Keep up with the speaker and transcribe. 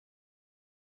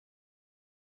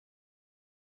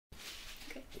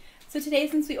So today,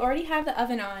 since we already have the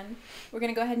oven on, we're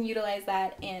going to go ahead and utilize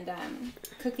that and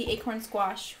cook the acorn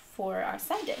squash for our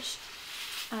side dish.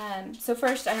 So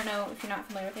first, I don't know if you're not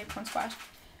familiar with acorn squash,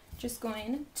 just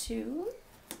going to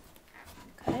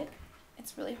cut it.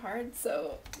 It's really hard,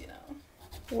 so, you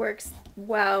know. Works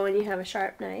well when you have a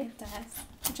sharp knife. It does,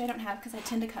 which I don't have because I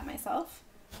tend to cut myself.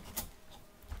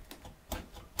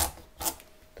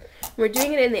 We're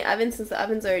doing it in the oven since the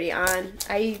oven's already on.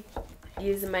 I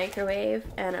use a microwave,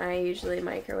 and I usually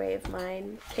microwave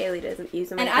mine. Kaylee doesn't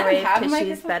use a microwave because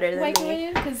she's better than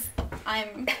me. Because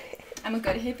I'm a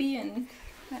good hippie and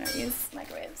I don't use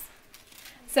microwaves.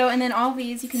 So, and then all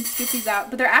these, you can scoop these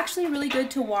out, but they're actually really good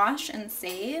to wash and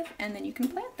save, and then you can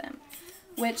plant them,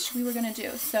 which we were going to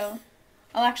do. So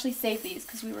I'll actually save these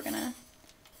because we were going to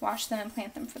wash them and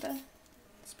plant them for the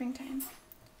springtime.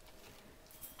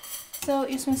 So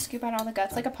you just want to scoop out all the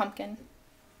guts, like a pumpkin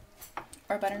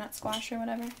or butternut squash or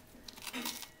whatever.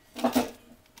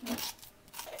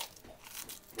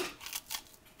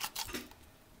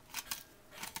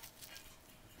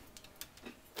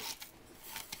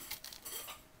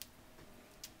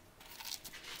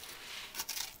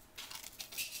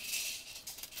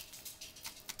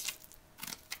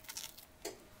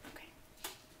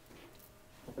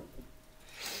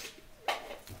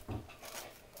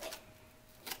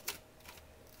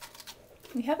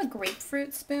 We have a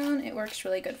grapefruit spoon. It works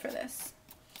really good for this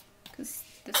because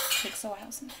this takes a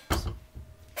while sometimes.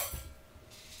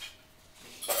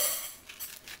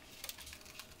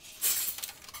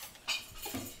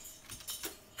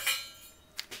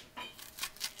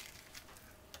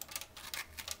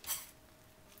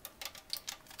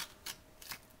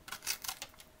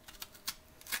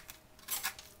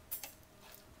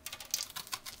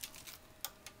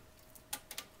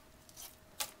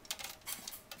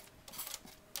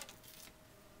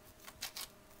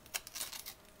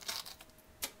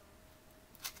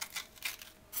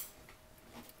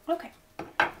 Okay,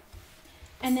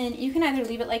 and then you can either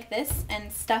leave it like this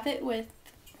and stuff it with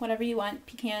whatever you want,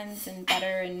 pecans and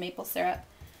butter and maple syrup.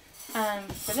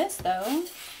 For this though,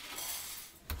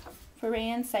 for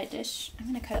Rayanne's side dish, I'm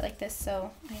going to cut it like this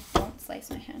so I don't slice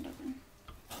my hand open.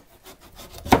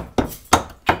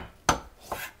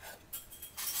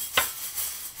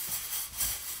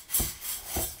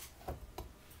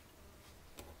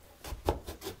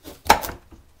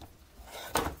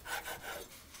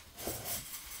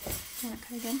 Want to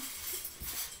cut again?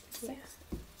 Yeah. See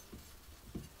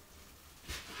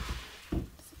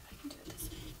if I can do it this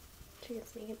way.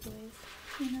 Chicken's making noise.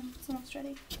 You know, it's almost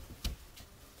ready.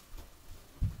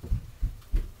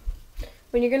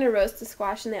 When you're going to roast the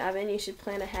squash in the oven, you should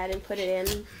plan ahead and put it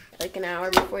in like an hour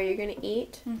before you're going to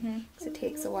eat. Because it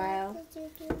takes a while.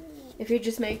 If you're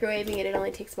just microwaving it, it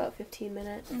only takes about 15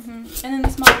 minutes. And then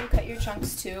the smaller you cut your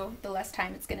chunks too, the less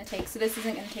time it's going to take. So this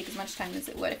isn't going to take as much time as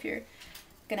it would if you're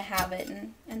going to have it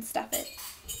and stuff it.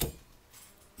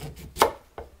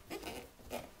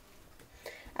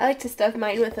 I like to stuff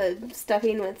mine with a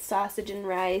stuffing with sausage and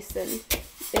rice, and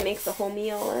it makes the whole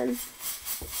meal. And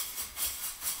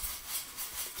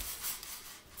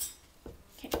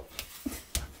okay.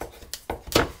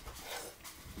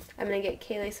 I'm gonna get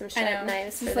Kaylee some sharp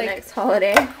knives for the like next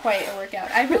holiday. Quite a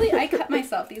workout. I cut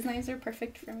myself. These knives are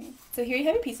perfect for me. So here you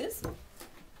have your pieces. Did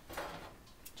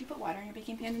you put water in your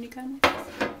baking pan when you cut them?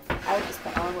 I would just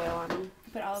put olive oil on them.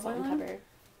 Put olive oil and on? pepper.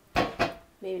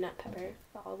 Maybe not pepper,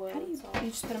 but olive oil. How do you, and salt.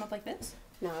 you just put them up like this?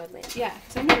 No, I would like. Yeah,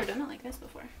 because I've never done it like this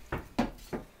before.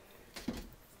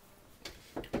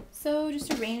 So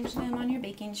just arrange them on your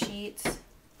baking sheets.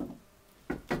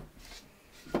 Kind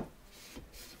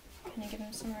of give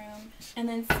them some room. And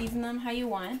then season them how you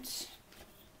want.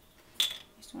 You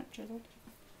just want it drizzled.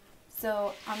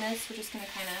 So on this, we're just going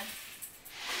to kind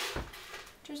of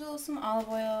drizzle some olive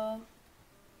oil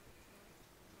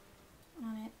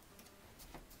on it.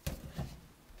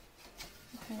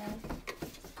 Kind of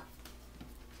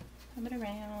rub it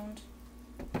around.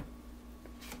 That's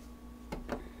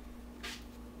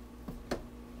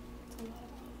a lot of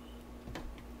olive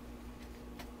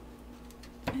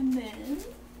oil. And then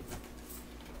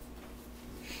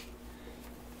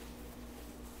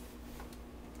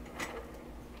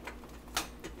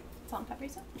salt and pepper, you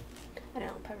said? I don't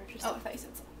know, pepper just. Oh, I thought you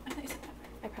said salt. I thought you said pepper.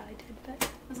 I probably did, but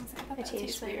I I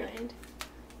changed my mind.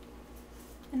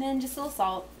 And then just a little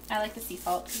salt. I like the sea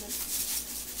salt because it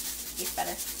tastes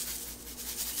better.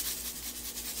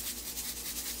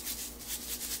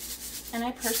 And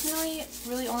I personally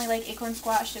really only like acorn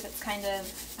squash if it's kind of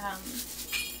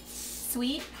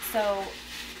sweet. So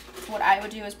what I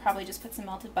would do is probably just put some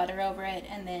melted butter over it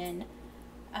and then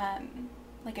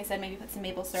like I said, maybe put some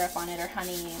maple syrup on it or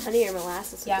honey. Honey or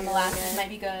molasses. Yeah, molasses might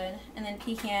be good. And then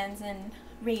pecans and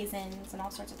raisins and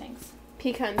all sorts of things.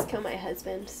 Pecans kill my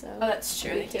husband, so. Oh, that's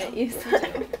true. We can't use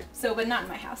them. So, but not in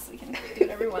my house. We can do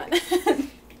whatever we want.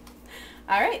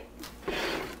 All right.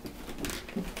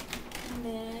 And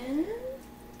then.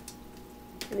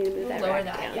 I need to move that rack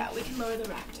down. Yeah, we can lower the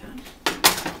rack down.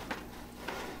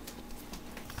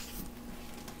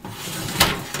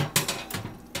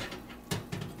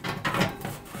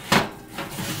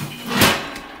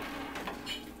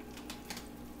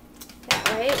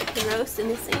 That way we can roast in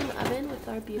the same oven with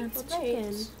our beautiful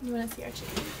chicken. You want to see our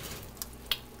chicken?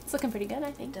 It's looking pretty good,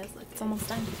 I think. It does look good. It's almost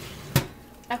done.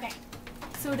 Okay.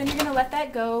 So then you're going to let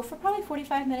that go for probably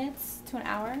 45 minutes to an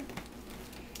hour.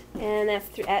 And that's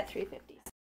at 350.